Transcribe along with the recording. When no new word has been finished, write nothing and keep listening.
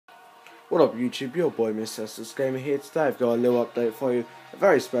What up YouTube, your boy Mr. Estes Gamer here. Today I've got a little update for you, a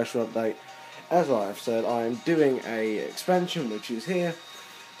very special update. As I've said, I am doing a expansion which is here.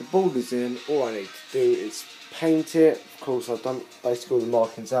 The board is in, all I need to do is paint it. Of course I've done basically all the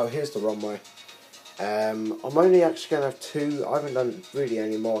markings out. Here's the runway. I'm only actually going to have two. I haven't done really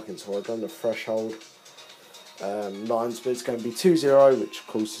any markings for it. I've done the threshold lines, but it's going to be 2-0, which of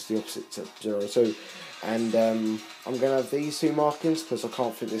course is the opposite to 0-2. And I'm going to have these two markings because I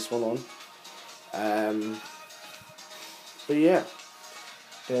can't fit this one on. But yeah,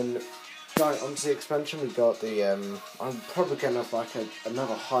 then going on to the expansion, we got the I'm probably going to have like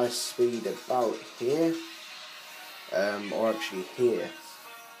another high speed about here, or actually here.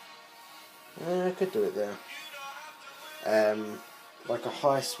 I could do it there. Like a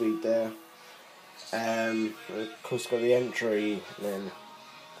high speed there. Of course, got the entry, and then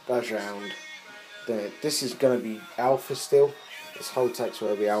goes round. This is going to be alpha still. This whole text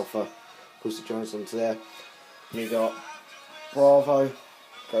will be alpha. Of course, it joins onto there. And you got Bravo,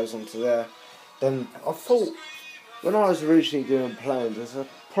 goes onto there. Then I thought, when I was originally doing plans, as I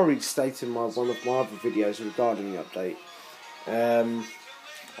probably stated in one of my other videos regarding the update,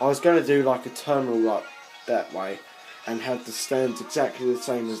 I was going to do like a terminal like that way, and have the stands exactly the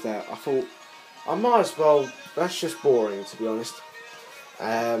same as that. I thought, I might as well, that's just boring to be honest.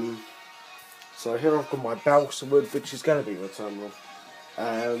 So here I've got my balsa wood, which is going to be the terminal.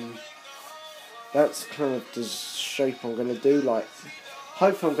 That's kind of the shape I'm going to do. Like,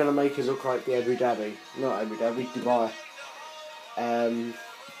 hopefully I'm going to make it look like the Abu Dhabi, not Abu Dhabi, Dubai.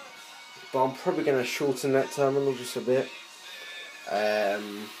 But I'm probably going to shorten that terminal just a bit,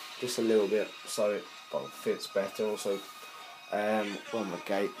 just a little bit, so it fits better. Also, where are my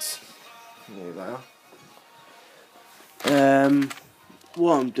gates? There they are.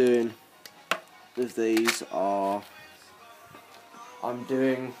 What I'm doing with these are, I'm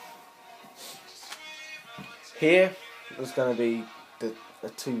doing here, there's going to be a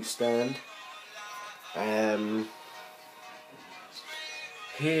 2 stand.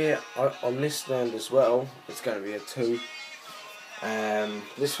 Here on this stand as well, it's going to be a 2.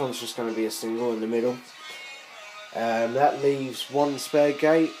 This one's just going to be a single in the middle. That leaves one spare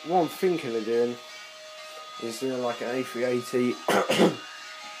gate. What I'm thinking of doing is doing like an A380.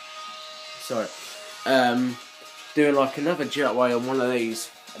 Sorry. Doing like another jetway on one of these,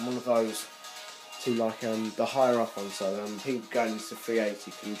 on one of those, to like the higher up one, so people going into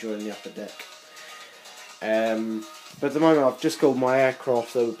 380 can join the upper deck. But at the moment I've just got my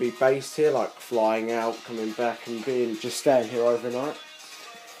aircraft that would be based here, like flying out, coming back, and just staying here overnight.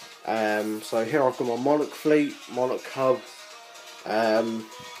 So here I've got my Monarch fleet, Monarch hub.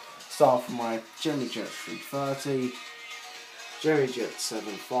 Start from my Gemmy-Jet 330, Gemmy-Jet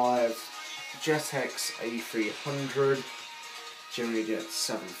 75, Jetex A300, Gemmy-Jet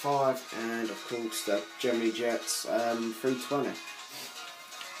 75, and of course the Gemmy-Jets 320.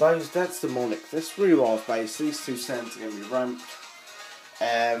 That's the Monarch. That's really what I've based. These two stands are going to be ramped.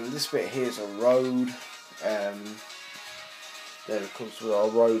 This bit here is a road. Then of course we've got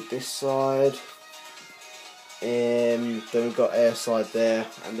a road this side. Then we've got air side there,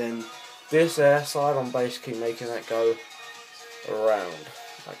 and then this air side I'm basically making that go around.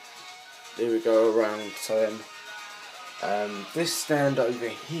 Like, there we go, around. So then this stand over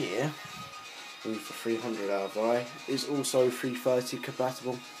here, move the 300 out of the way, is also 330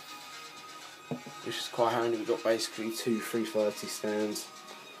 compatible, which is quite handy. We've got basically 2 330 stands,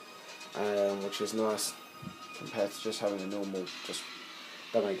 which is nice compared to just having a normal,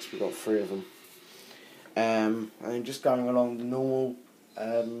 that makes, we've got 3 of them. And then just going along the normal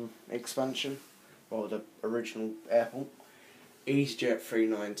expansion, or the original airport, EasyJet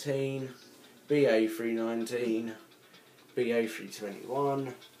 319, BA 319, BA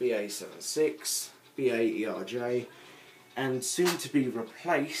 321, BA 76, BA ERJ, and soon to be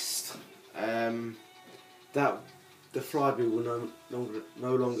replaced, that the Flybe will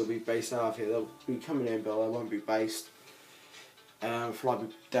no longer be based out of here. They'll be coming in, but they won't be based.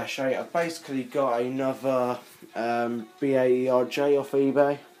 Flybe-8. I've basically got another BA ERJ off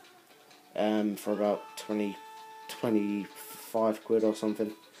eBay for about 25 quid or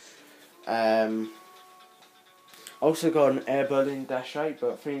something. Also got an Air Berlin -8,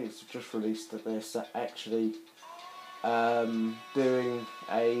 but I think it's just released that they're actually doing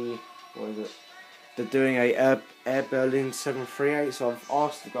a, they're doing a Air Berlin 738. So I've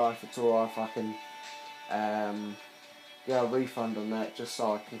asked the guy for tour if I can get a refund on that, just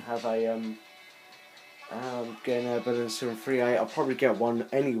so I can have a get an Air Berlin 738. I'll probably get one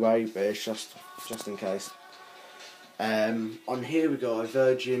anyway, but it's just in case. On here we got a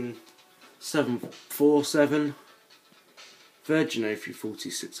Virgin 747. Virgin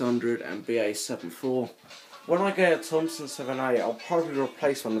A340-600 and BA-74. When I get a Thompson 7A, I'll probably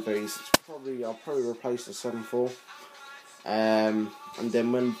replace one of these. I'll probably replace the 7.4. And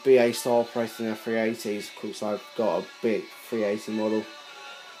then when BA start operating their 380s, of course I've got a big 380 model.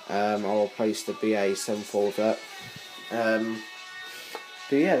 I'll replace the BA 7.4 with that.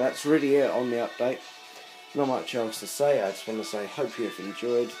 But yeah, that's really it on the update. Not much else to say. I just want to say, hope you have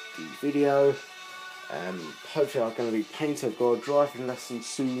enjoyed the video. Hopefully I'm going to be painting. I've got a driving lesson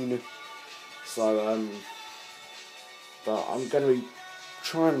soon. So, but I'm going to be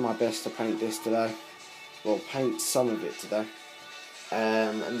trying my best to paint this today. Well, paint some of it today.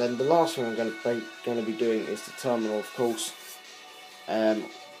 And then the last thing I'm going to be doing is the terminal, of course.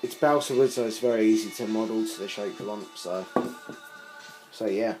 It's balsa wood, so it's very easy to model to the shape you want. So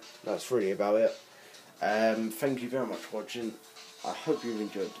yeah, that's really about it. Thank you very much for watching. I hope you've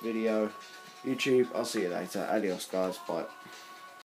enjoyed the video. YouTube, I'll see you later. Adios, guys. Bye.